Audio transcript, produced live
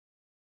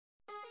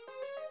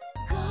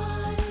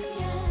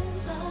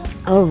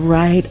All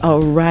right, all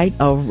right,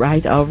 all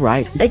right, all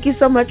right. Thank you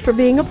so much for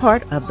being a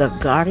part of the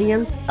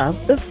Guardians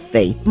of the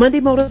Faith Monday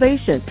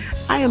Motivation.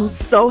 I am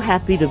so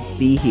happy to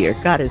be here.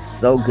 God is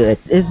so good.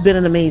 It's been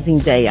an amazing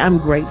day. I'm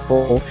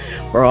grateful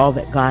for all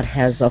that God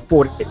has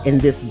afforded in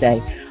this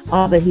day,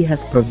 all that He has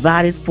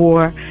provided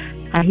for,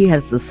 how He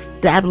has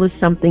established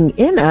something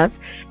in us,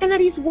 and that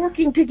He's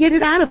working to get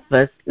it out of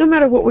us. No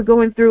matter what we're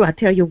going through, I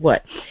tell you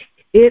what,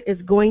 it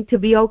is going to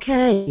be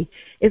okay.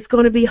 It's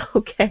going to be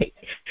okay.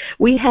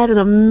 We had an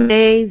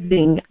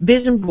amazing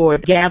vision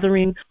board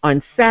gathering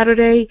on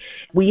Saturday.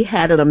 We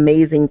had an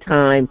amazing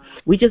time.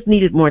 We just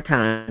needed more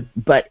time,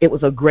 but it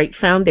was a great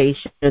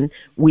foundation.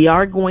 We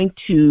are going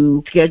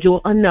to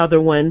schedule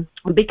another one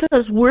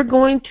because we're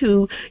going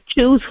to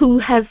choose who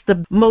has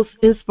the most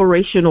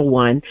inspirational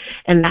one,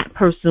 and that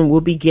person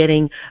will be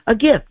getting a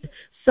gift.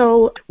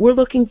 So we're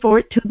looking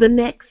forward to the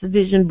next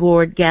vision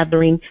board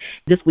gathering.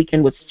 This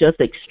weekend was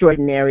just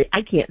extraordinary.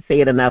 I can't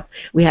say it enough.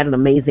 We had an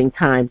amazing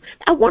time.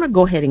 I want to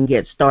go ahead and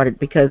get started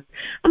because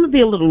I'm going to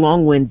be a little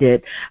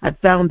long-winded. I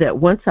found that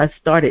once I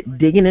started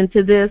digging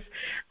into this,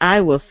 I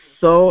was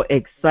so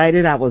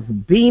excited. I was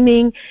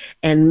beaming,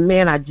 and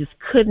man, I just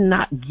could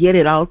not get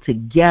it all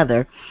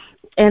together.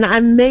 And I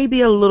may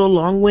be a little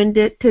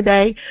long-winded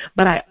today,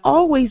 but I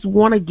always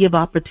want to give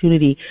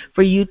opportunity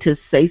for you to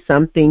say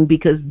something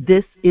because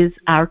this is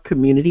our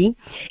community,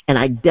 and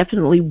I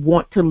definitely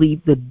want to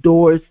leave the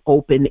doors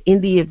open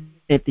in the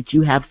event that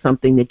you have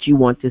something that you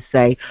want to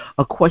say,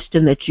 a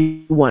question that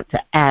you want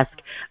to ask.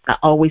 I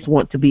always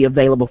want to be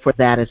available for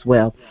that as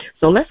well.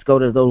 So let's go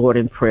to the Lord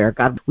in prayer.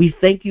 God, we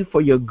thank you for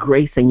your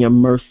grace and your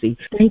mercy.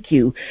 Thank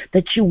you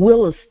that you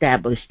will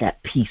establish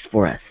that peace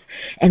for us,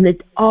 and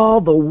that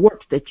all the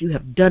work that you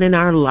have done in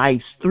our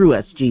lives through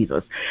us,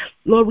 Jesus.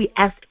 Lord, we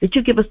ask that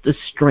you give us the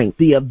strength,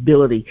 the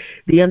ability,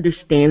 the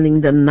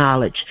understanding, the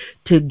knowledge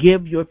to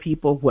give your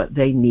people what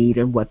they need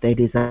and what they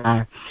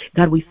desire.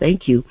 God, we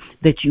thank you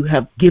that you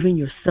have given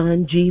your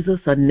son, Jesus,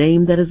 a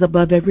name that is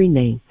above every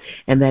name,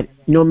 and that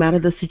no matter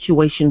the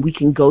situation, we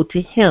can go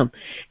to him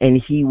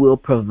and he will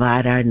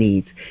provide our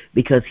needs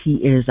because he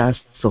is our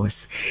source.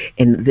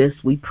 And this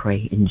we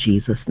pray in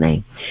Jesus'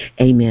 name.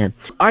 Amen.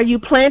 Are you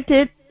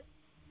planted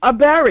or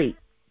buried?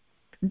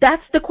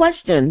 That's the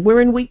question.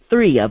 We're in week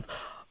 3 of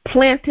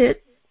planted,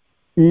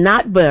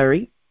 not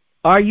buried.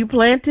 Are you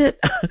planted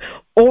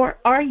or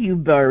are you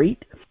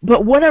buried?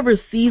 But whatever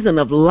season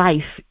of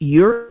life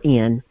you're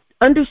in,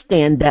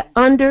 understand that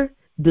under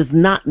does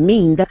not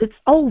mean that it's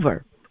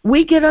over.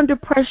 We get under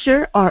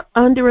pressure or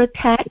under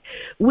attack.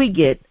 We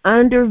get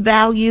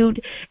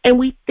undervalued, and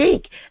we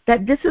think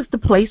that this is the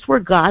place where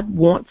God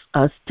wants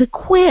us to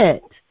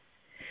quit.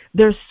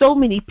 There's so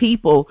many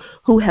people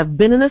who have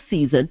been in a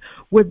season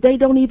where they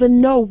don't even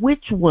know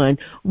which one,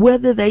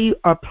 whether they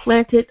are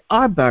planted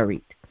or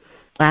buried.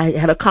 I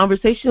had a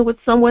conversation with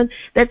someone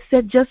that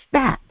said just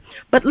that.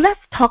 But let's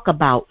talk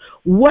about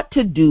what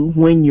to do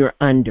when you're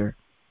under.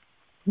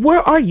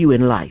 Where are you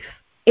in life,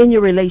 in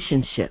your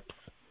relationships?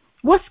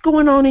 What's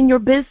going on in your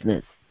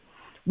business?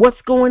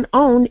 What's going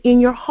on in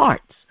your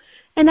hearts?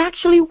 And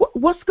actually,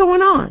 what's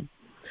going on?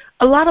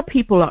 A lot of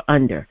people are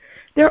under.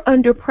 They're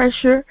under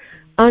pressure,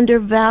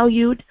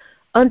 undervalued,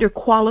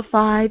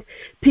 underqualified.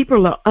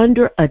 People are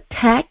under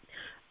attack,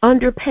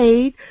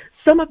 underpaid.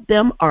 Some of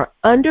them are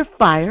under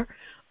fire,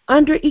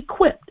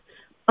 under-equipped,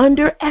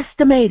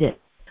 underestimated.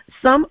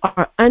 Some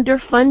are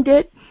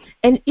underfunded,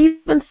 and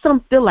even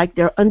some feel like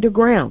they're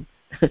underground.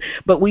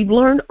 But we've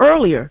learned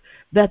earlier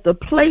that the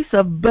place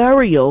of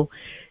burial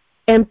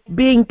and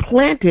being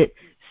planted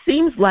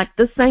seems like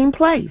the same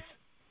place.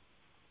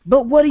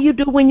 But what do you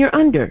do when you're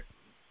under?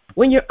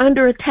 When you're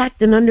under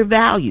attacked and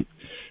undervalued,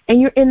 and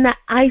you're in that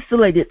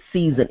isolated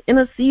season, in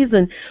a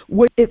season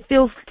where it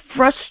feels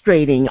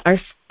frustrating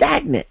or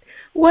stagnant,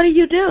 what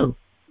do?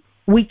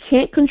 We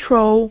can't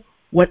control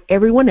what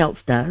everyone else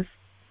does.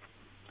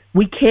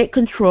 We can't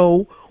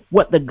control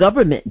what the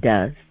government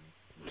does.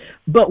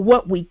 But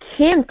what we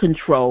can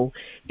control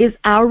is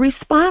our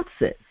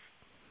responses.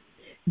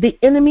 The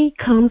enemy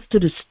comes to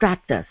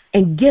distract us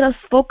and get us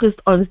focused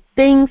on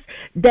things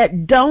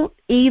that don't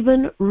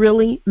even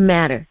really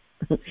matter.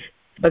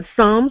 But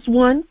Psalms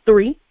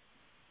 1:3,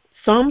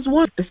 Psalms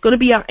 1 is going to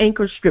be our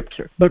anchor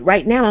scripture. But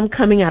right now I'm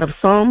coming out of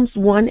Psalms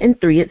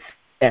 1:3. It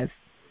says,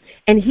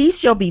 "And he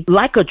shall be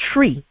like a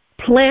tree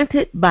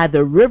planted by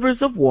the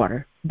rivers of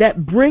water,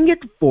 that bringeth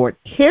forth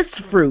his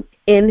fruit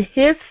in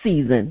his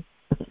season.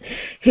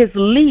 His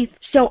leaf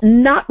shall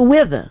not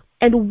wither,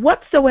 and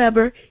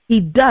whatsoever he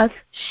doth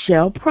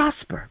shall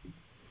prosper."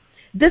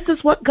 This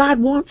is what God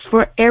wants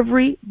for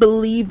every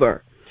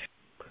believer.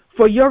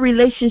 For your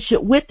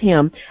relationship with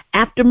him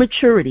after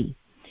maturity,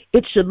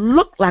 it should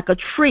look like a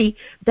tree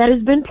that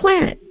has been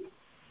planted.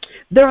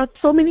 There are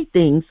so many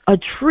things a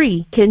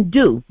tree can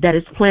do that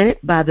is planted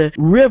by the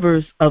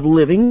rivers of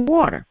living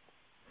water.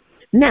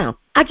 Now,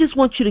 I just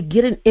want you to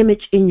get an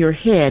image in your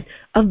head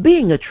of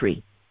being a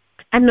tree.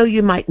 I know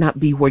you might not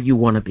be where you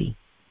want to be.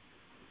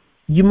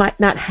 You might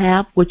not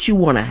have what you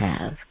want to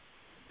have.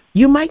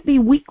 You might be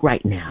weak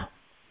right now.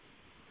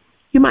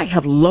 You might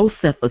have low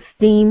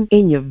self-esteem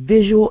in your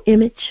visual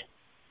image,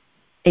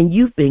 and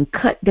you've been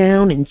cut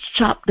down and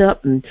chopped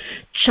up and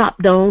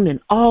chopped on and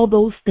all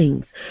those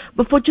things.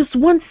 But for just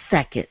 1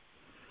 second,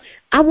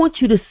 I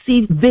want you to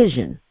see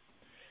vision.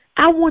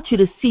 I want you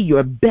to see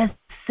your best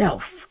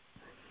self.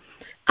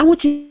 I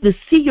want you to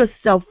see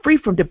yourself free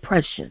from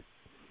depression.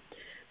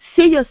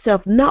 See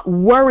yourself not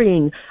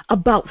worrying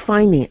about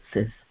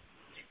finances.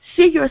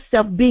 See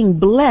yourself being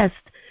blessed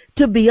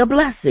to be a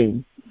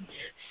blessing.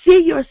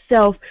 See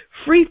yourself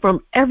free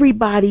from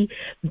everybody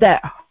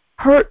that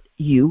hurt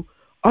you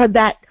or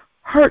that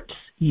hurts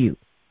you.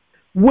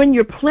 When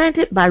you're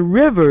planted by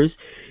rivers,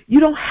 you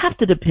don't have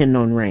to depend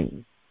on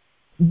rain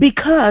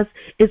because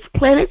it's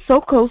planted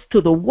so close to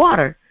the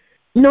water,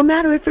 no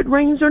matter if it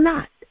rains or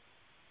not.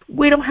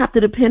 We don't have to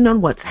depend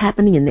on what's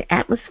happening in the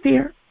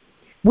atmosphere.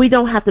 We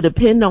don't have to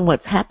depend on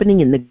what's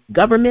happening in the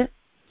government.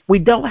 We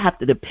don't have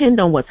to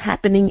depend on what's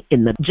happening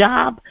in the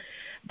job.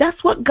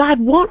 That's what God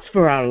wants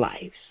for our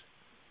lives.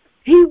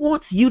 He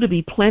wants you to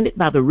be planted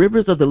by the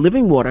rivers of the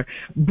living water,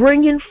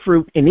 bringing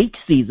fruit in each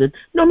season,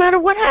 no matter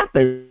what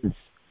happens.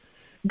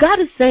 God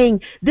is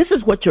saying this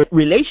is what your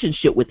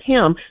relationship with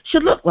Him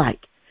should look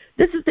like.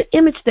 This is the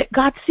image that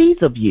God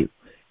sees of you,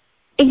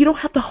 and you don't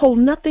have to hold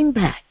nothing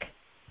back.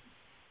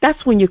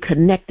 That's when you're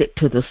connected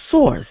to the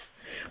source.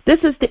 This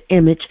is the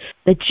image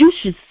that you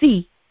should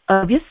see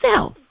of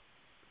yourself.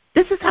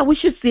 This is how we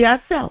should see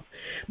ourselves.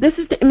 This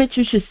is the image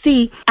you should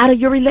see out of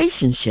your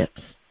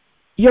relationships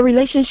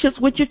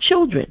with your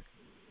children.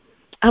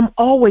 I'm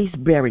always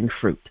bearing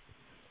fruit.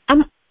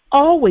 I'm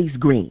always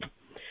green.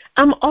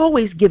 I'm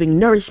always giving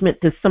nourishment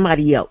to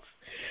somebody else.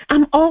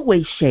 I'm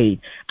always shade.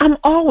 I'm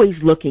always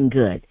looking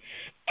good.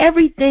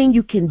 Everything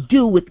you can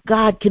do with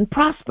God can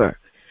prosper.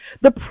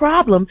 The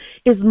problem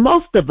is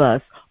most of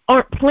us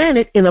aren't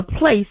planted in a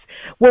place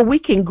where we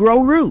can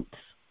grow roots.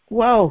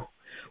 Whoa,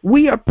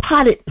 we are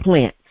potted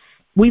plants.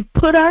 We've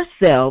put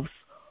ourselves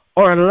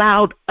or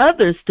allowed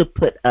others to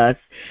put us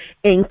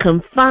in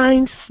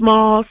confined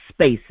small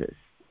spaces.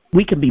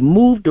 We can be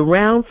moved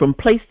around from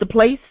place to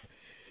place,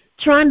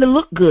 trying to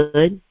look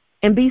good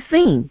and be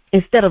seen,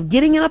 instead of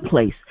getting in a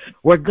place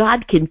where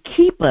God can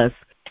keep us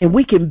and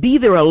we can be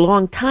there a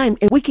long time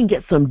and we can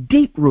get some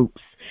deep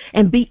roots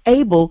and be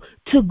able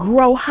to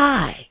grow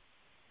high.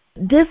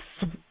 This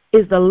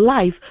is the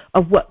life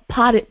of what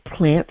potted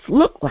plants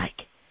look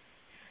like.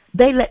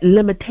 They let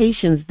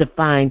limitations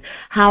define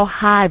how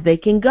high they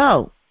can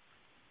go.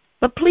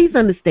 But please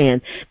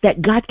understand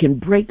that God can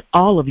break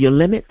all of your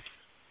limits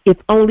if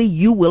only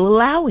you will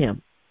allow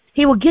Him.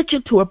 He will get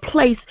you to a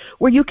place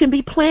where you can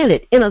be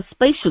planted in a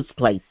spacious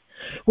place,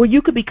 where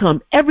you can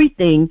become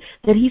everything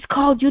that He's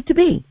called you to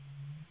be.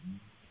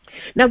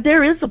 Now,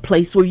 there is a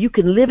place where you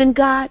can live in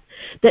God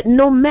that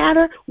no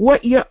matter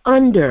what you're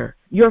under,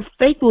 your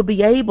faith will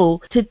be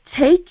able to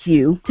take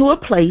you to a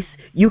place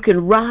you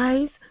can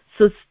rise,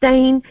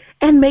 sustain,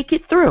 and make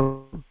it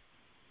through.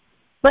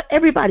 But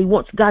everybody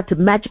wants God to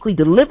magically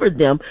deliver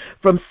them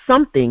from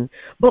something.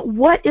 But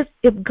what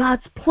if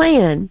God's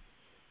plan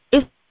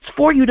is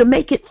for you to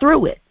make it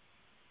through it?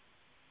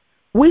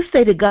 We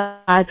say to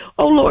God,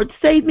 oh Lord,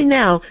 save me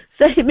now,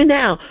 save me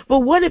now. But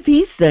what if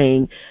He's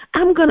saying,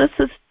 I'm going to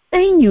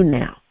sustain you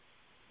now.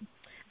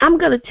 I'm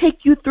going to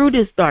take you through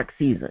this dark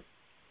season.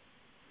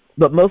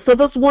 But most of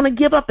us want to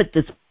give up at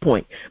this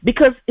point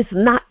because it's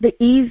not the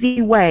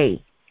easy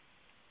way.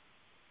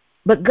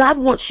 But God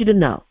wants you to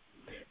know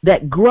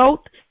that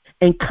growth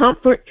and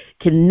comfort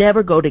can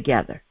never go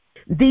together.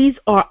 These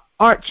are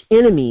arch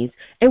enemies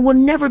and will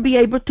never be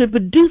able to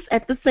produce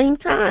at the same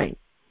time.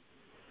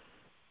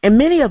 And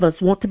many of us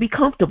want to be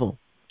comfortable,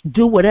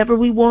 do whatever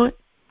we want,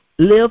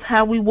 live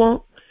how we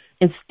want,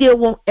 and still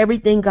want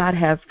everything God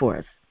has for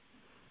us.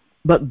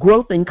 But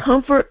growth and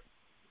comfort,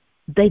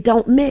 they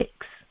don't mix.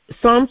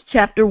 Psalms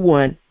chapter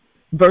 1,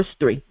 verse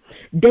 3.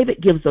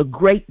 David gives a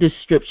great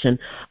description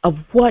of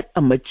what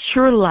a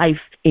mature life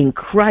in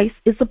Christ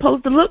is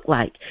supposed to look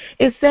like.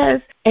 It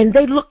says, and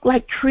they look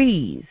like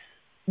trees.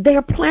 They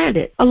are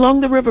planted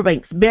along the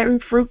riverbanks, bearing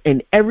fruit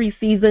in every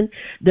season.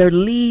 Their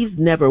leaves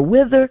never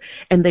wither,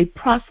 and they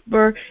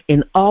prosper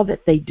in all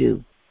that they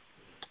do.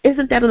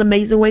 Isn't that an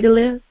amazing way to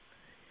live?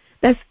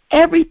 That's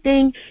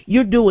everything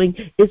you're doing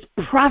is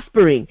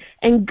prospering,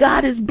 and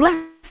God is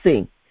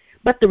blessing.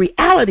 But the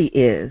reality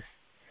is,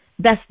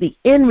 that's the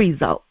end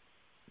result.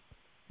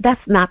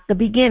 That's not the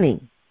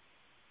beginning.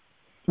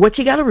 What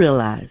you got to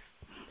realize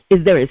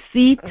is there is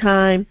seed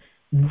time,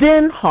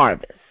 then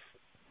harvest.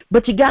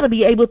 But you got to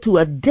be able to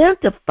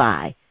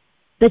identify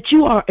that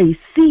you are a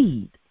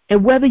seed,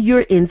 and whether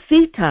you're in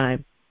seed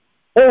time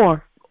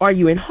or are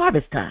you in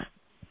harvest time.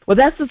 Well,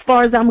 that's as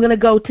far as I'm going to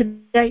go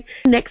today.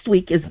 Next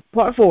week is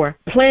part 4,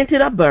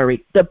 planted or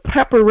buried, the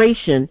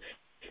preparation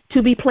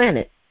to be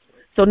planted.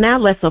 So now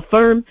let's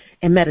affirm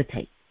and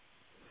meditate.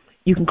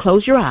 You can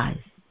close your eyes,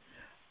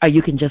 or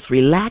you can just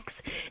relax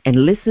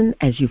and listen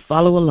as you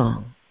follow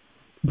along.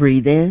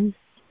 Breathe in,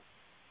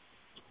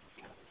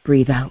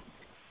 breathe out.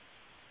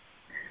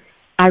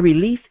 I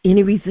release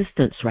any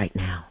resistance right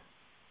now.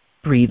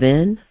 Breathe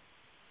in,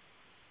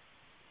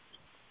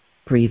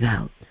 Breathe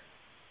out.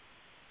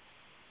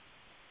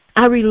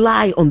 I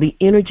rely on the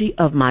energy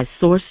of my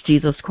source,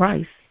 Jesus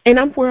Christ, and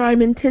I'm where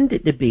I'm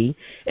intended to be,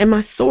 and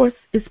my source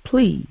is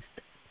pleased.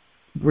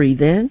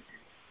 Breathe in,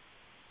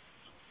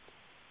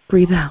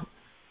 breathe out.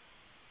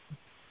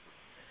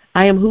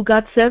 I am who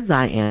God says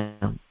I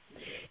am,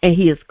 and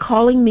He is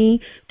calling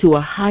me to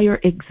a higher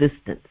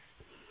existence.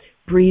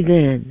 Breathe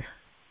in,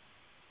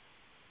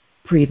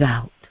 breathe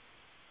out.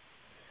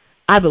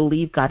 I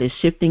believe God is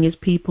shifting His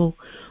people,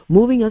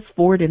 moving us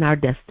forward in our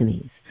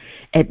destinies,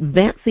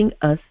 advancing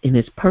us in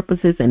His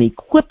purposes, and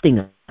equipping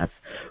us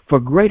for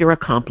greater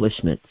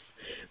accomplishments.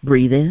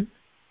 Breathe in,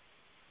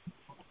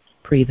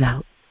 breathe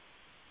out.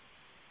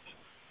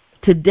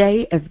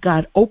 Today, as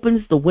God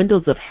opens the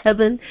windows of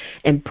heaven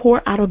and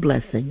pour out a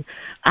blessing,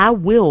 I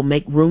will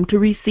make room to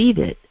receive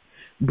it.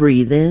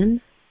 Breathe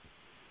in,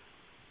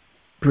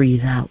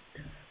 breathe out.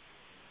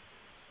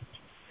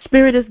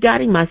 Spirit is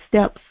guiding my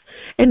steps,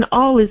 and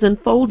all is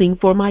unfolding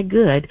for my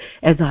good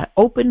as I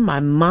open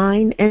my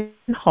mind and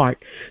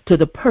heart to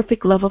the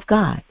perfect love of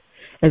God,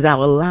 as I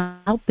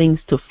allow things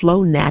to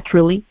flow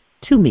naturally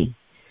to me.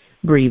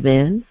 Breathe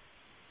in,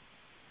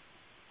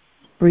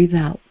 breathe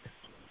out.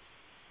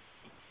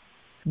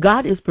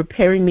 God is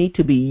preparing me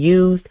to be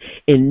used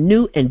in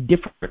new and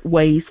different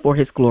ways for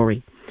His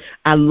glory.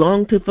 I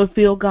long to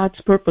fulfill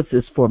God's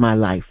purposes for my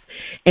life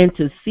and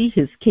to see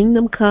His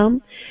kingdom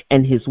come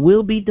and His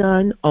will be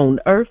done on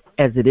earth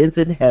as it is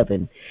in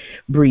heaven.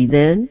 Breathe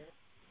in,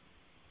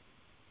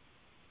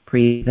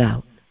 breathe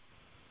out.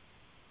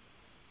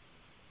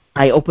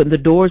 I open the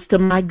doors to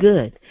my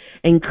good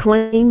and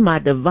claim my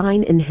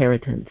divine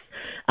inheritance.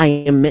 I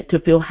am meant to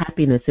feel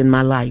happiness in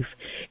my life,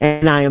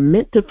 and I am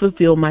meant to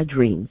fulfill my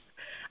dreams.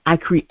 I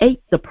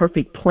create the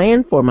perfect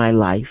plan for my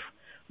life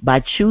by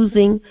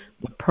choosing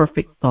the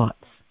perfect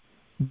thoughts.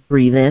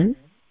 Breathe in,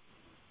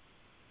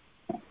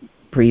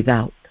 breathe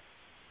out.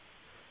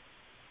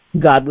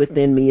 God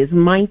within me is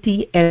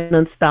mighty and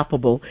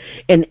unstoppable,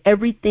 and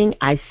everything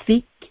I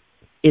seek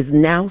is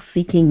now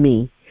seeking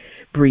me.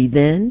 Breathe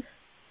in,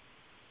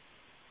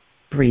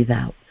 breathe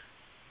out.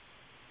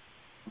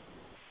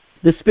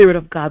 The Spirit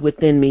of God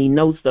within me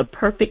knows the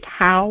perfect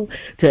how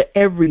to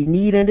every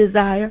need and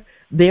desire.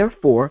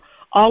 Therefore,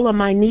 all of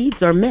my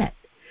needs are met.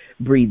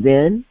 Breathe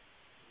in,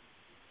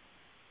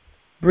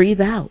 breathe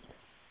out.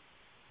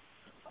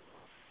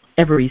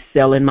 Every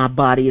cell in my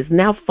body is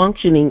now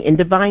functioning in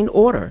divine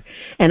order,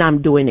 and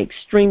I'm doing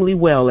extremely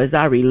well as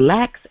I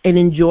relax and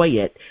enjoy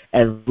it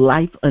as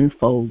life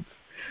unfolds.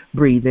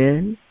 Breathe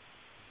in,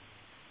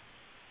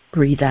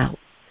 breathe out.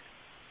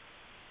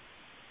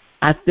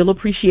 I feel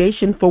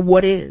appreciation for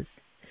what is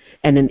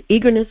and an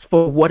eagerness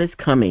for what is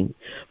coming.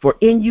 For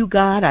in you,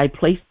 God, I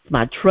place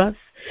my trust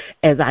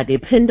as I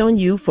depend on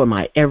you for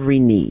my every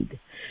need.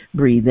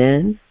 Breathe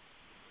in,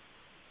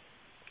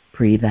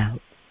 breathe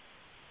out.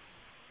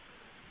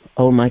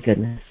 Oh my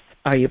goodness.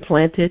 Are you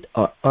planted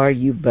or are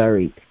you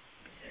buried?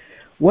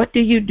 What do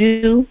you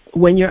do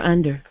when you're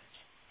under?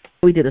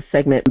 We did a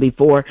segment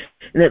before,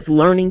 and it's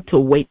learning to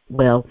wait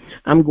well.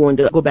 I'm going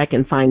to go back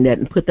and find that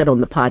and put that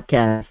on the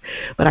podcast.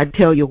 But I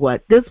tell you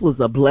what, this was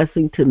a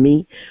blessing to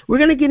me. We're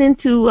going to get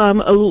into a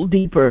little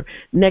deeper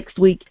next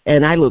week,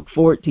 and I look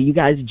forward to you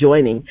guys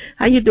joining.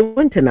 How you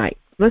doing tonight?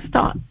 Let's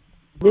talk.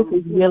 This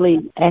is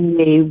really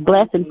a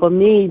blessing for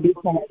me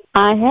because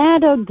I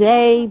had a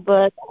day,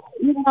 but,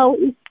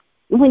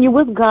 when you're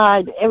with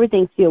God,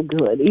 everything's still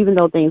good. Even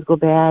though things go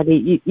bad,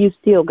 you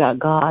still got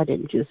God,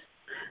 and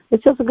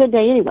it's just a good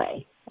day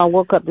anyway. I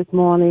woke up this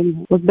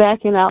morning, was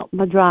backing out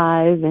my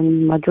drive,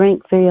 and my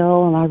drink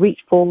fell, and I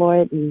reached for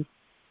it and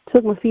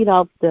took my feet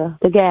off the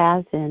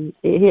gas, and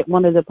it hit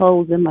one of the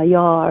poles in my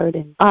yard.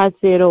 And I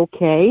said,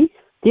 okay,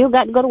 still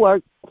got to go to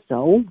work.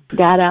 So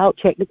got out,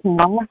 checked the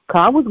car.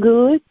 Car was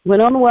good.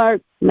 Went on to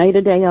work, made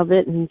a day of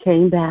it, and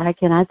came back.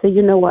 And I said,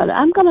 you know what?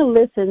 I'm going to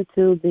listen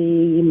to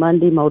the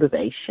Monday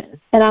motivation.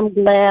 And I'm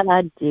glad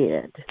I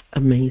did.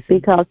 Amazing.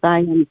 Because I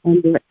am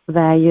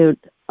undervalued,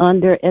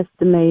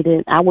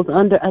 underestimated. I was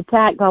under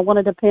attack by one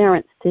of the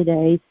parents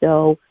today.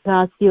 So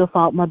God still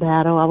fought my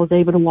battle. I was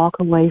able to walk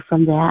away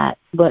from that.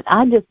 But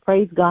I just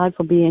praise God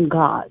for being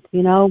God,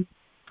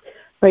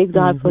 Praise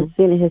God for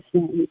sending His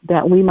Son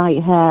that we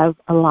might have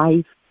a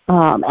life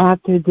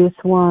after this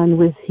one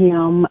with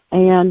Him.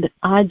 And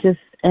I just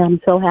am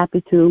so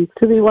happy to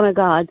be one of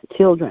God's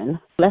children.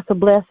 That's a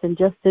blessing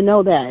just to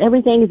know that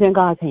everything is in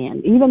God's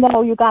hand. Even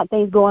though you got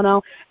things going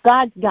on,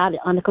 God's got it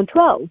under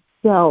control.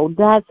 So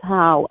that's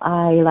how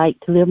I like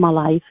to live my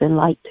life and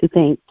like to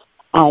think.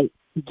 I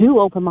do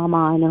open my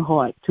mind and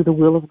heart to the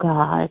will of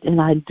God,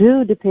 and I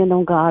do depend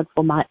on God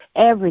for my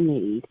every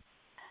need.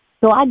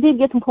 So I did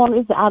get some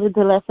pointers out of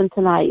the lesson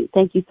tonight.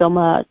 Thank you so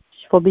much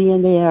for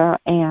being there,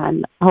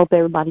 and I hope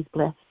everybody's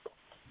blessed.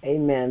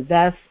 Amen.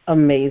 That's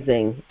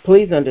amazing.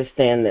 Please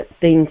understand that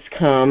things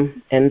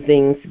come and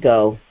things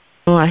go.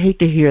 Oh, I hate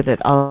to hear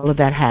that all of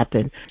that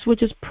happened. So we'll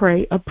just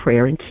pray a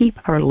prayer and keep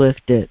her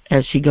lifted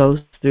as she goes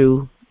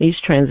through these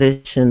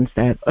transitions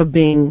that are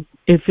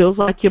it feels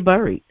like you're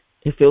buried.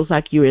 It feels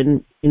like you're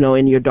in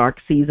your dark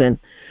season.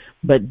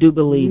 But do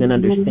believe and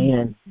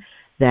understand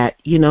that,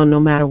 no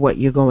matter what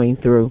you're going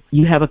through,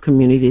 you have a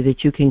community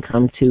that you can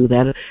come to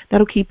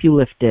that'll keep you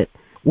lifted.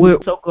 We're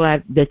so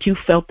glad that you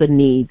felt the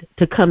need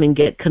to come and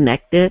get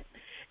connected.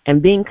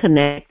 And being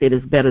connected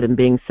is better than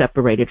being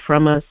separated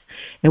from us.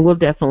 And we'll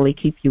definitely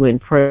keep you in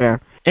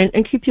prayer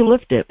and keep you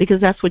lifted,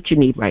 because that's what you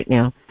need right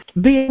now.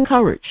 Be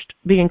encouraged.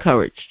 Be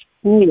encouraged.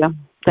 Yeah, It's a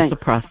thanks.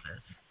 process.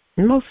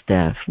 Most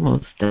deaf,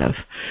 most deaf.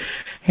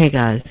 Hey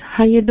guys,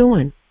 how you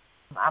doing?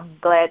 I'm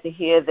glad to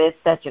hear this,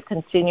 that you're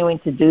continuing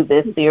to do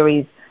this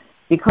series,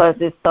 because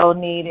it's so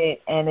needed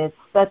and it's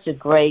such a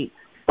great,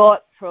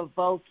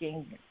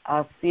 thought-provoking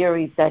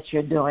series that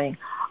you're doing.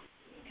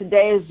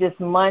 Today is just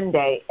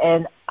Monday,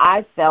 and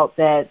I felt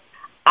that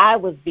I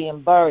was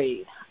being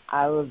buried.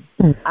 I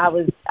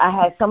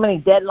had so many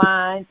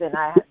deadlines, and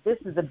this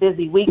is a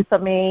busy week for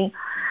me,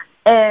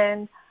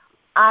 and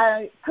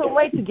I couldn't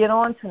wait to get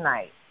on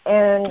tonight.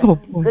 And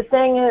the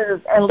thing is,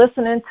 and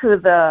listening to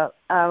the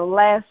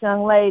last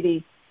young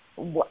lady,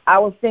 I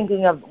was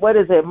thinking of, what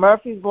is it,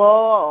 Murphy's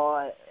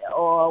Law,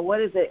 or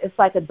what is it? It's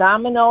like a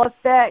domino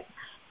effect.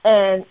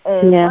 And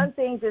one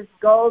thing just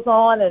goes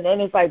on, and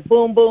then it's like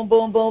boom, boom,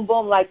 boom, boom,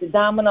 boom, like the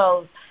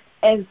dominoes.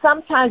 And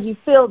sometimes you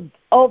feel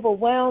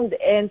overwhelmed.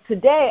 And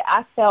today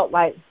I felt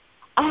like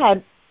I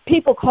had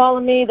people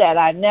calling me that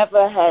I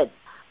never had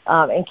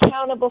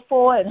encountered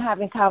before, and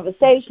having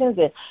conversations.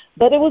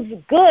 But it was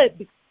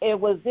good. It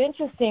was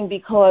interesting,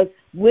 because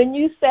when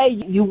you say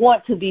you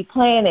want to be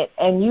planted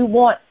and you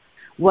want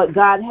what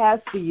God has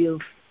for you,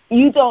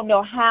 you don't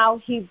know how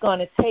he's going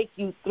to take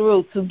you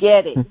through to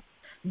get it.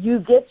 You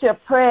get your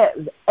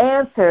prayers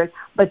answered,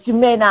 but you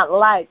may not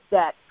like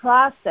that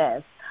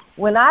process.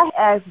 When I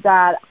asked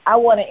God, I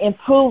want to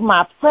improve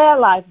my prayer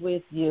life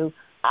with you,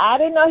 I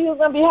didn't know he was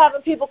going to be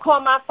having people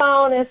call my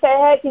phone and say,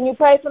 hey, can you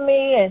pray for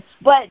me?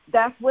 But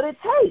that's what it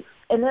takes.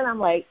 And then I'm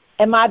like,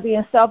 am I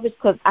being selfish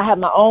because I have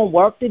my own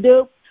work to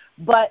do?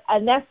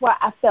 And that's why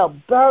I felt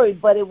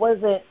buried, but it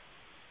wasn't,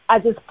 I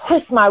just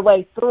pushed my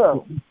way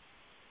through.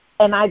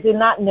 And I did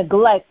not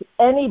neglect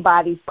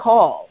anybody's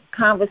call.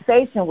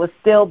 Conversation was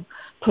still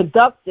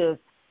productive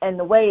and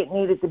the way it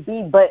needed to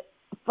be. But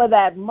for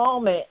that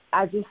moment,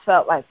 I just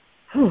felt like,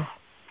 whew.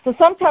 So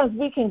sometimes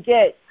we can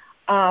get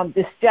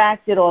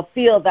distracted or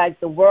feel like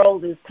the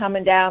world is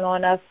coming down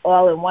on us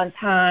all at one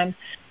time.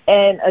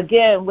 And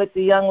again, with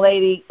the young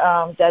lady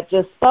that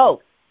just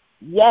spoke,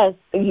 yes,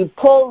 you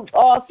pulled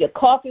off, your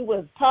coffee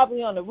was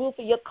probably on the roof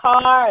of your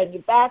car, and you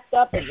backed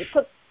up and you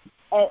took,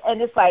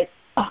 and it's like,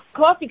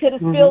 coffee could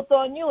have spilled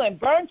on you and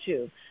burnt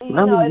you.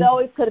 It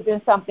always could have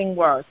been something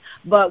worse.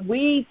 But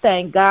we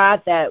thank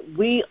God that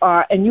we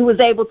are, and you was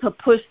able to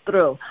push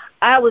through.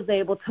 I was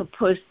able to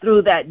push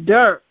through that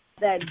dirt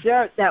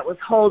that was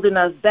holding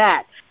us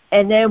back.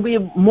 And then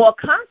we're more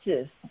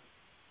conscious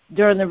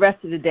during the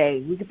rest of the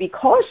day. We could be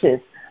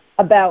cautious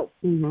about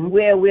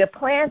where we're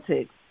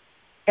planted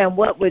and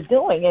what we're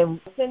doing. And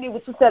Cindy,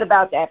 what you said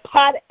about that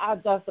potted, I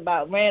just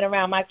about ran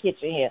around my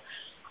kitchen here.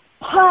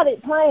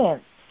 Potted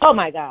plants. Oh,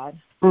 my God.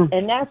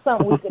 And that's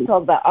something we could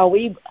talk about.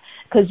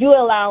 Because you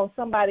allow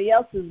somebody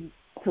else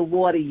to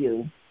water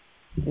you.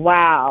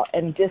 Wow.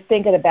 And just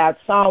thinking about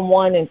Psalm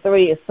 1 and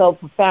 3 is so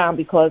profound,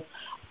 because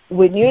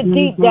when you're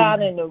deep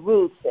down in the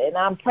roots, and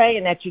I'm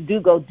praying that you do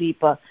go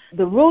deeper,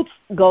 the roots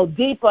go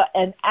deeper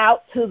and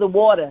out to the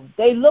water.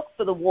 They look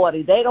for the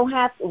water. They don't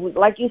have to,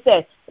 like you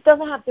said, it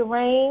doesn't have to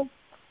rain,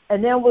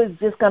 and then we're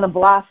just going to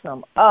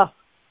blossom. Oh,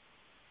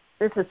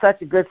 this is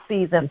such a good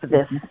season for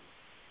this.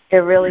 It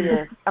really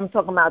is. I'm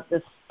talking about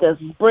the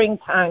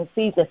springtime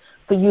season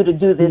for you to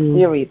do this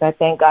series. I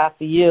thank God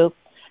for you.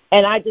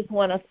 And I just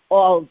want us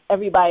all,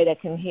 everybody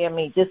that can hear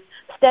me, just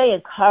stay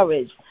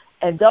encouraged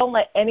and don't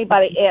let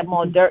anybody add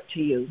more dirt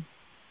to you.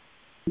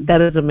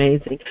 That is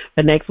amazing.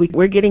 But next week,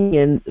 we're getting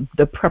in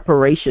the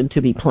preparation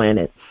to be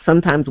planted.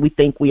 Sometimes we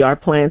think we are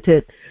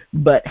planted,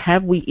 but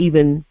have we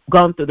even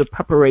gone through the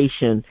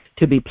preparation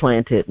to be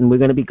planted? And we're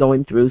going to be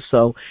going through,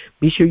 so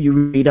be sure you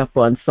read up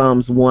on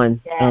Psalms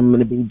 1. Yes. I'm going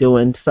to be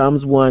doing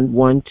Psalms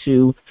 1,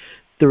 2,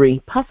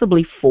 3,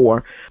 possibly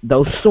 4.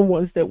 Those are the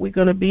ones that we're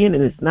going to be in,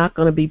 and it's not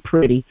going to be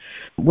pretty.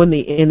 When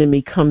the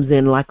enemy comes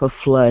in like a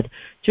flood,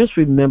 just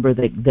remember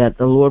that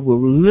the Lord will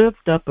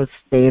lift up a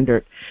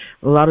standard.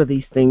 A lot of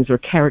these things are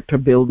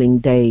character-building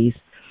days.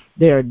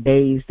 There are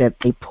days that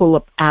they pull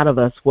up out of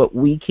us what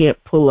we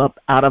can't pull up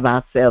out of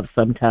ourselves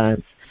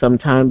sometimes.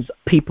 Sometimes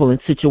people in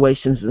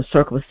situations and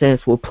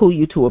circumstances will pull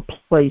you to a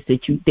place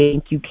that you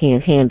think you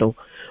can't handle.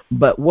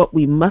 But what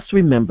we must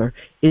remember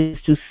is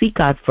to seek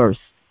God first.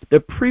 The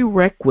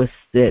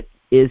prerequisite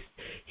is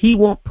he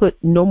won't put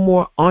no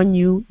more on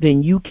you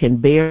than you can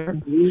bear.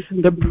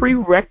 The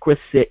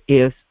prerequisite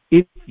is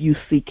if you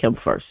seek him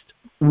first.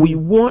 We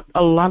want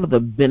a lot of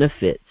the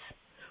benefits,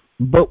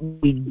 but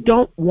we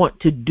don't want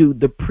to do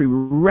the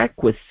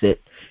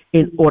prerequisite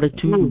in order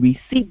to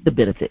receive the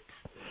benefits.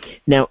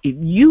 Now, if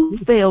you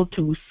fail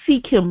to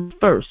seek him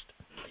first,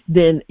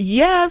 then,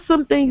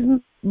 some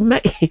things,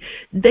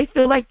 they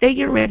feel like they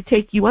get ready to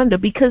take you under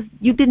because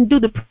you didn't do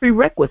the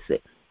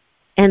prerequisite.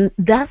 And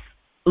that's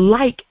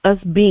like us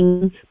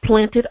being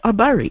planted or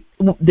buried.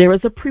 There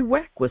is a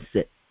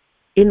prerequisite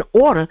in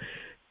order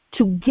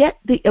to get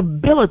the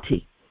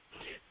ability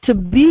to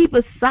be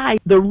beside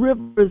the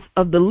rivers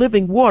of the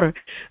living water,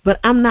 but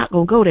I'm not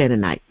going to go there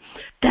tonight.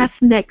 That's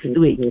next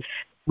week.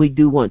 We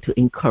do want to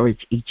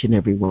encourage each and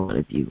every one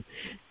of you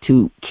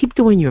to keep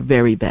doing your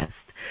very best.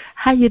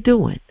 How you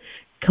doing?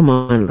 Come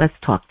on, let's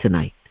talk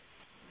tonight.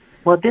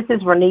 Well, this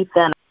is Renita,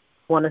 and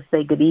I want to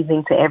say good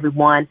evening to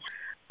everyone.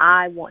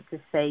 I want to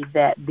say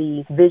that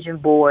the vision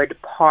board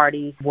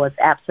party was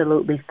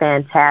absolutely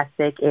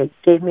fantastic. It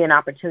gave me an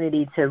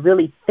opportunity to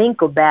really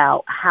think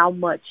about how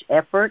much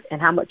effort and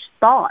how much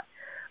thought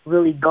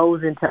really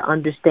goes into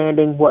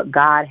understanding what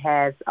God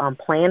has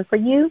planned for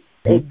you.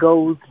 It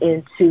goes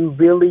into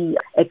really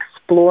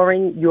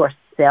exploring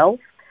yourself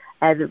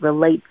as it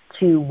relates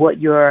to what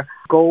your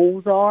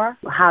goals are,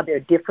 how they're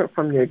different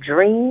from your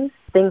dreams,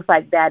 things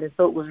like that. And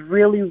so it was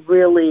really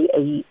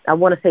I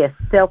want to say a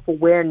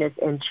self-awareness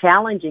and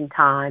challenging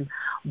time,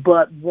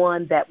 but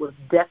one that was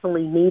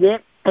definitely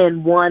needed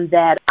and one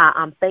that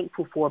I'm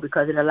thankful for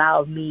because it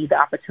allowed me the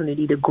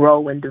opportunity to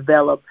grow and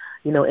develop,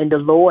 in the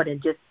Lord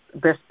and just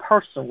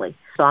personally.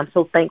 So I'm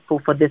so thankful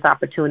for this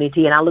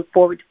opportunity, and I look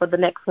forward for the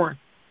next one.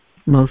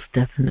 Most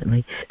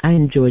definitely. I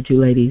enjoyed you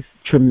ladies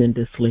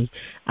tremendously.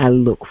 I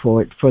look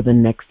forward for the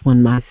next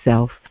one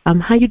myself.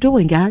 How you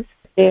doing, guys?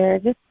 There,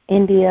 this is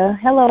India.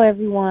 Hello,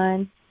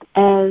 everyone.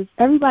 As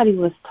everybody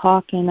was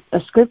talking, a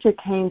scripture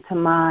came to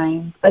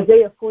mind,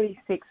 Isaiah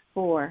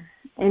 46:4,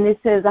 and it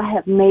says, I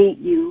have made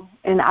you,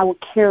 and I will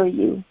carry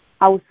you.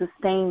 I will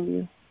sustain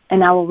you,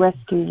 and I will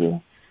rescue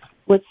you.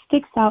 What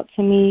sticks out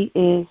to me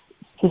is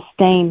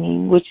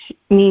sustaining, which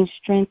means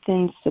strength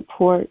and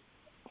support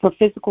for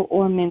physical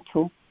or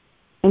mental.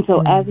 And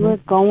so as we're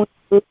going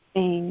through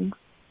things,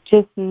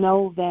 just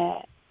know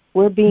that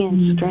we're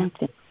being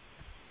strengthened.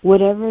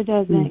 Whatever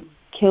doesn't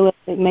kill us,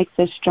 it makes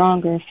us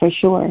stronger for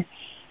sure.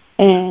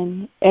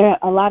 And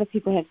a lot of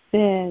people have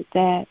said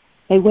that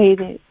they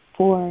waited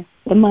for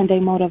the Monday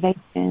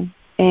motivation,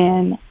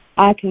 and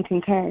I can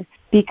concur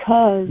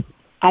because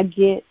I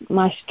get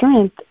my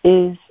strength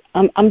is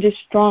I'm just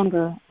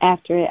stronger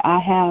after it. I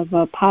have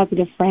a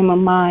positive frame of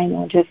mind,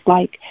 or just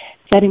like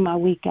setting my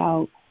week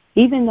out.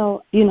 Even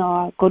though,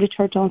 I go to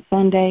church on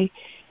Sunday,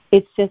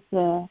 it's just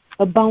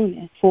a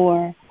bonus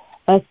for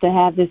us to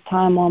have this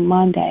time on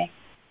Monday.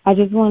 I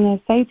just want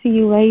to say to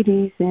you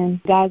ladies,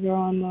 and guys are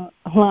on the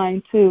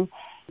line too,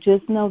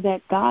 just know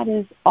that God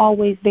is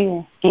always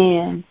there.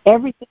 And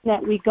everything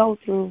that we go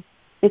through,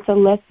 it's a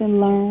lesson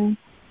learned.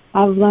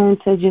 I've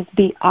learned to just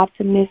be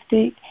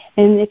optimistic.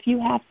 And if you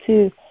have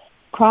to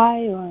cry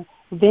or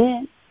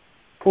vent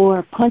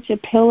or punch a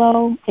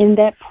pillow in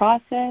that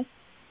process,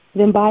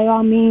 then by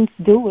all means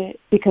do it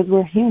because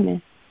we're human.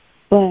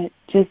 But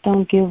just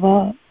don't give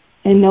up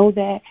and know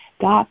that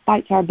God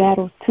fights our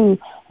battles too.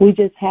 We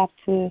just have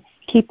to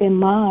keep in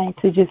mind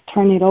to just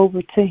turn it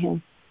over to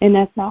Him. And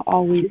that's not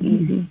always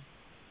easy.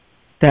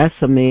 That's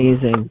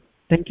amazing.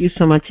 Thank you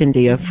so much,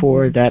 India,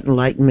 for that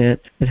enlightenment.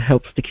 It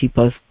helps to keep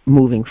us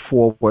moving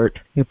forward.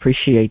 We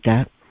appreciate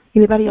that.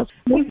 Anybody else?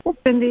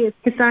 Cindy, it's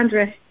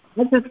Cassandra.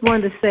 I just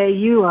wanted to say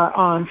you are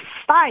on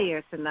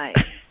fire tonight.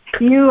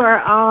 You are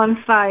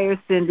on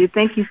fire, Cindy.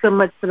 Thank you so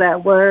much for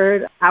that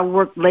word. I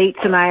worked late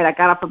tonight. I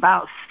got up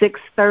about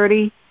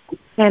 6:30,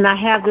 and I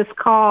have this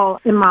call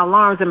in my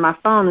alarms in my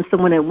phone. And so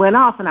when it went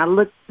off and I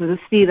looked to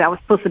see that I was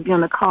supposed to be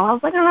on the call, I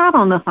was like, I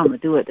don't know if I'm going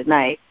to do it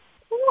tonight.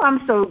 Ooh,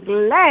 I'm so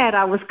glad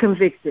I was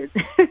convicted.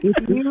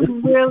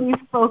 You really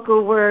spoke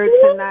a word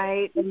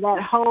tonight, and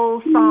that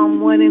whole Psalm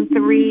 1 and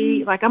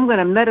 3, like I'm going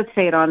to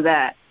meditate on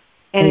that.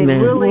 And Amen.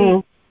 It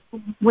really,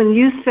 when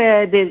you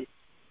said that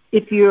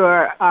if you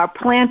are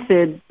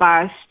planted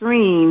by a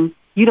stream,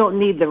 you don't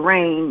need the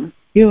rain.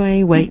 You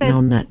ain't waiting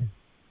on nothing.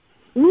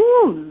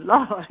 Ooh,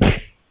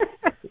 Lord.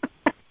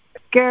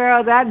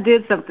 Girl, that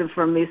did something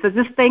for me. So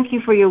just thank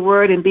you for your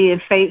word and being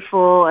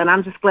faithful. And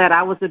I'm just glad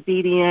I was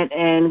obedient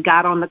and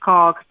got on the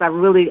call because I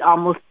really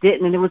almost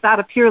didn't. And it was out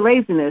of pure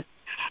laziness.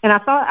 And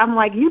I'm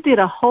like, you did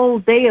a whole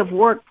day of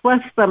work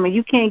plus some, and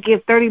you can't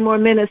give 30 more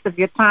minutes of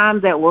your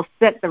time that will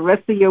set the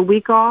rest of your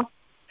week off.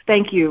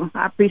 Thank you.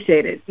 I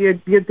appreciate it. You're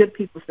good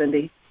people,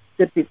 Cindy.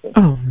 Good people.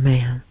 Oh,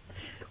 man.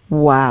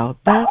 Wow.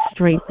 That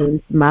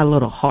strengthens my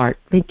little heart.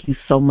 Thank you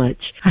so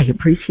much. I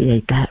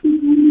appreciate that.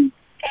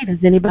 Hey,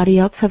 does anybody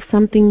else have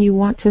something you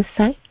want to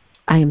say?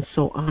 I am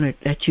so honored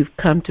that you've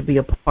come to be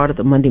a part of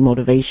the Monday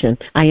Motivation.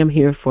 I am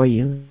here for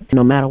you,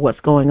 no matter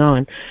what's going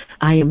on.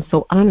 I am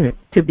so honored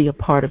to be a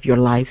part of your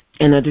life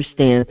and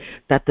understand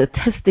that the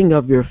testing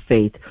of your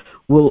faith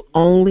will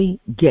only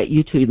get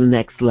you to the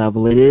next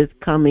level. It is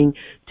coming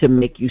to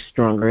make you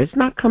stronger. It's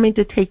not coming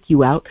to take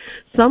you out.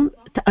 Some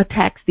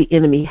attacks the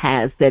enemy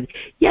has that,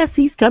 yes,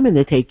 he's coming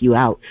to take you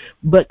out,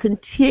 but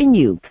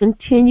continue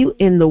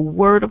in the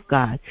Word of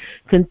God.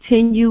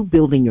 Continue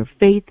building your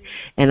faith,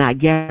 and I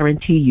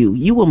guarantee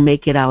you will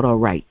make it out all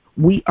right.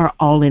 We are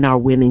all in our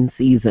winning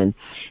season,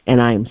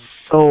 and I'm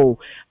so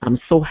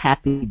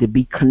happy to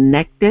be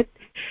connected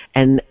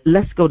And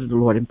let's go to the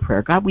Lord in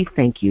prayer. God, we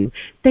thank you.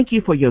 Thank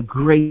you for your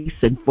grace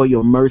and for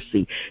your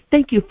mercy.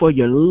 Thank you for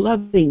your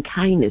loving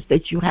kindness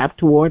that you have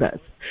toward us.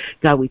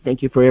 God, we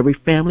thank you for every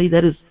family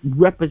that is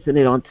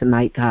represented on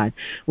tonight, God.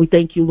 We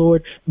thank you,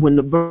 Lord, when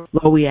the birth,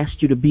 Lord, we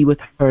asked you to be with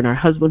her and her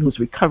husband who's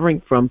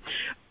recovering from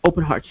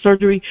open heart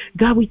surgery.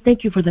 God, we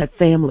thank you for that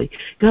family.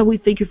 God, we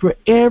thank you for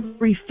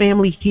every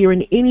family here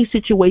in any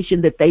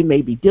situation that they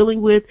may be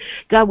dealing with.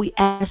 God, we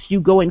ask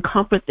you go and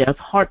comfort their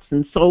hearts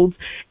and souls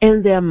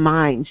and their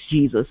minds,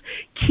 Jesus.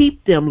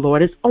 Keep them,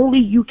 Lord, as only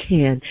you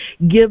can.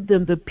 Give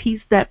them the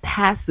peace that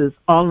passes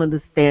all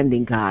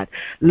understanding, God.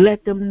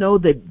 Let them know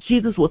that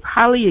Jesus was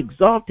highly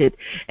exalted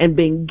and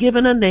being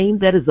given a name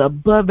that is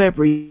above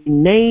every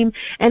name.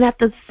 And at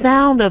the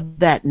sound of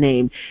that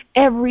name,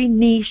 every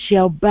knee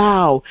shall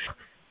bow.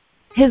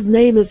 His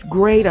name is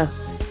greater.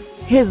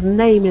 His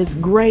name is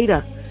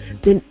greater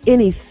than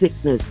any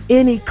sickness,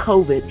 any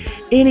COVID,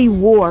 any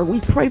war. We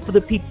pray for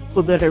the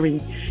people that are in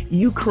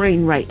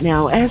Ukraine right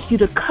now. Ask you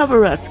to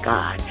cover us,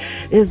 God.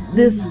 Is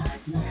this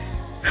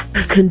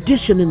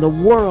condition in the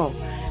world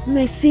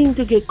may seem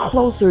to get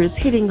closer? It's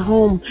hitting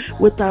home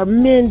with our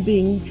men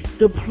being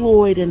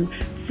deployed and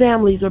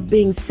families are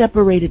being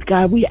separated.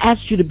 God, we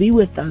ask you to be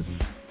with us.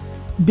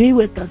 Be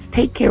with us.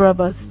 Take care of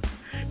us.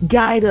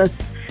 Guide us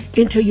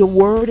into your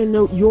word and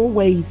your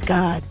ways,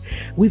 God.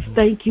 We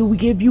thank you. We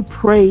give you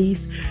praise.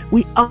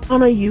 We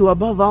honor you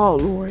above all,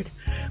 Lord.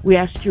 We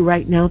ask you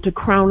right now to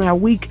crown our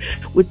week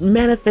with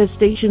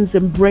manifestations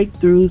and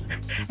breakthroughs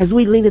as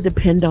we lean to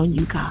depend on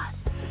you, God.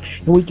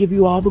 And we give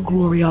you all the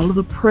glory, all of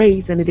the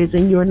praise, and it is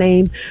in your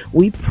name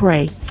we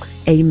pray.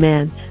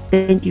 Amen.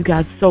 Thank you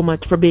guys so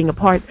much for being a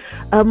part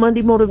of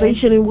Monday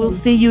Motivation, and we'll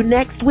see you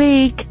next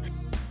week.